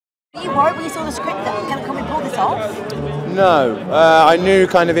Were you worried when you saw the script that can we pull this off? No, I knew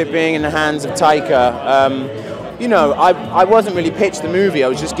kind of it being in the hands of Taika. You know, I wasn't really pitched the movie, I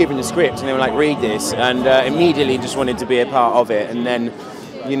was just given the script and they were like, read this, and immediately just wanted to be a part of it. And then,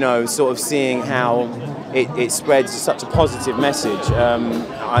 you know, sort of seeing how it spreads such a positive message,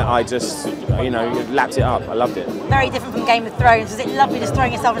 I just, you know, lapped it up. I loved it. Very different from Game of Thrones. Was it lovely just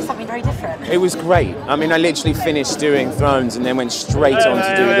throwing yourself into something very different? It was great. I mean, I literally finished doing Thrones and then went straight on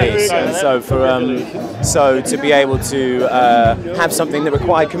to do this. And so so to be able to have something that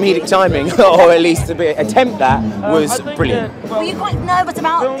required comedic timing, or at least to attempt that, was brilliant. Were you quite nervous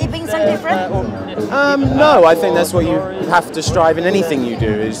about it being so different? No, I think that's what you have to strive in anything you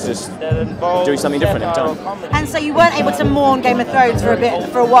do, is just do something different every time. And so you weren't able to mourn Game of Thrones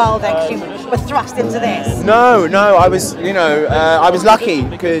for a while then, because you were thrust into this? No, I was, you know, I was lucky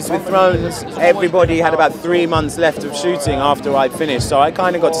because with Thrones, everybody had about 3 months left of shooting after I'd finished, so I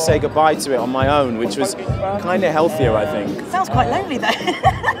kind of got to say goodbye to it on my own, which was kind of healthier, I think. Sounds quite lonely though.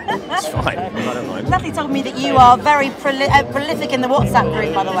 It's fine, I don't mind. Natalie told me that you are very prolific in the WhatsApp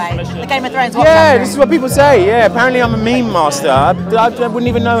group, by the way, the Game of Thrones WhatsApp Yeah, group. this is what people say, yeah. Apparently I'm a meme master. I wouldn't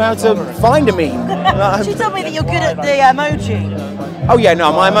even know how to find a meme. She told me that you're good at the emoji. Oh yeah,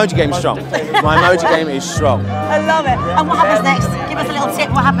 no, my emoji game is strong. My emoji game is strong. I love it. And what happens next? Give us a little tip,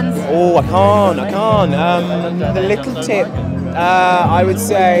 what happens? Oh, I can't. The little tip, I would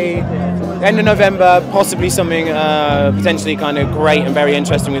say end of November, possibly something potentially kind of great and very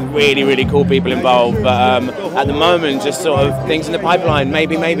interesting with really, really cool people involved. But at the moment, just sort of things in the pipeline,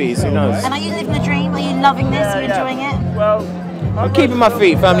 maybes, who knows. And are you living the dream? Are you loving this? Are you enjoying it? I'm keeping my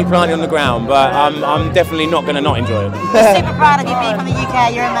feet firmly planted on the ground, but I'm definitely not going to not enjoy it. We're super proud of you being from the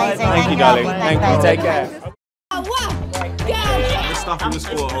UK. You're amazing. Thank you, darling. Thank you. Take care. The stuff in the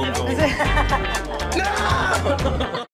squad.